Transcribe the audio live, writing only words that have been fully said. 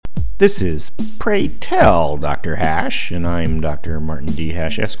This is Pray Tell, Dr. Hash, and I'm Dr. Martin D.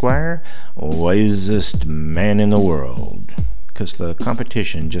 Hash, Esquire, wisest man in the world. 'Cause the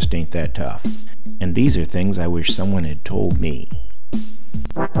competition just ain't that tough. And these are things I wish someone had told me.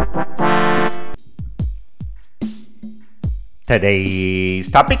 Today's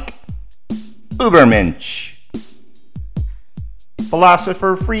topic, Ubermensche.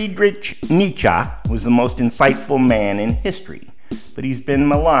 Philosopher Friedrich Nietzsche was the most insightful man in history, but he's been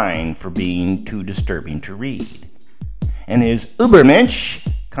maligned for being too disturbing to read. And his Ubermensch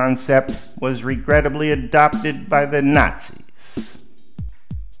concept was regrettably adopted by the Nazis.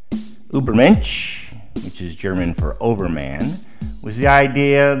 Ubermensch, which is German for overman, was the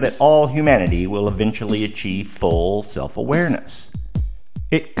idea that all humanity will eventually achieve full self-awareness.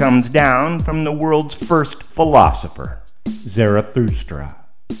 It comes down from the world's first philosopher, Zarathustra,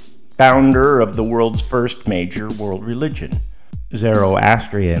 founder of the world's first major world religion,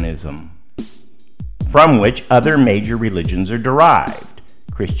 Zoroastrianism, from which other major religions are derived: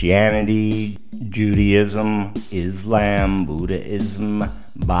 Christianity, Judaism, Islam, Buddhism,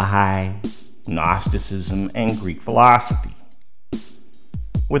 Baha'i, Gnosticism, and Greek philosophy.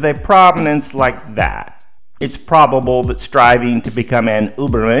 With a provenance like that, it's probable that striving to become an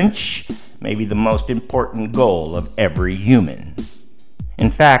Ubermensch may be the most important goal of every human. In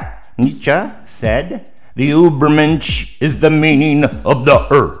fact, Nietzsche said, "The Ubermensch is the meaning of the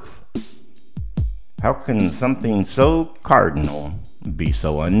earth." How can something so cardinal be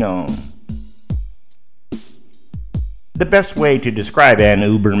so unknown? The best way to describe an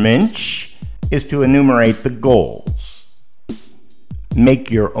Ubermensch is to enumerate the goals. Make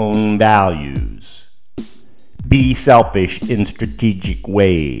your own values. Be selfish in strategic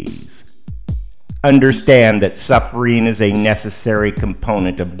ways. Understand that suffering is a necessary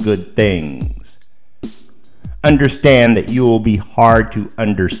component of good things. Understand that you will be hard to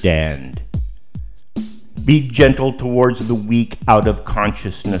understand. Be gentle towards the weak out of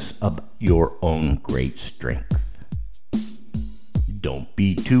consciousness of your own great strength. Don't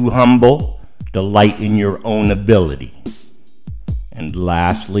be too humble. Delight in your own ability. And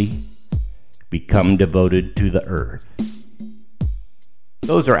lastly, become devoted to the earth.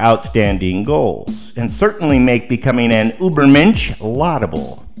 Those are outstanding goals, and certainly make becoming an Ubermensch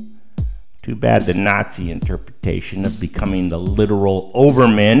laudable. Too bad the Nazi interpretation of becoming the literal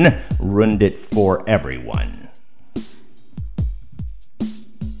overman ruined it for everyone.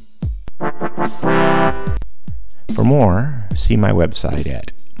 For more, see my website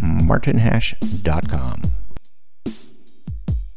at martinhash.com.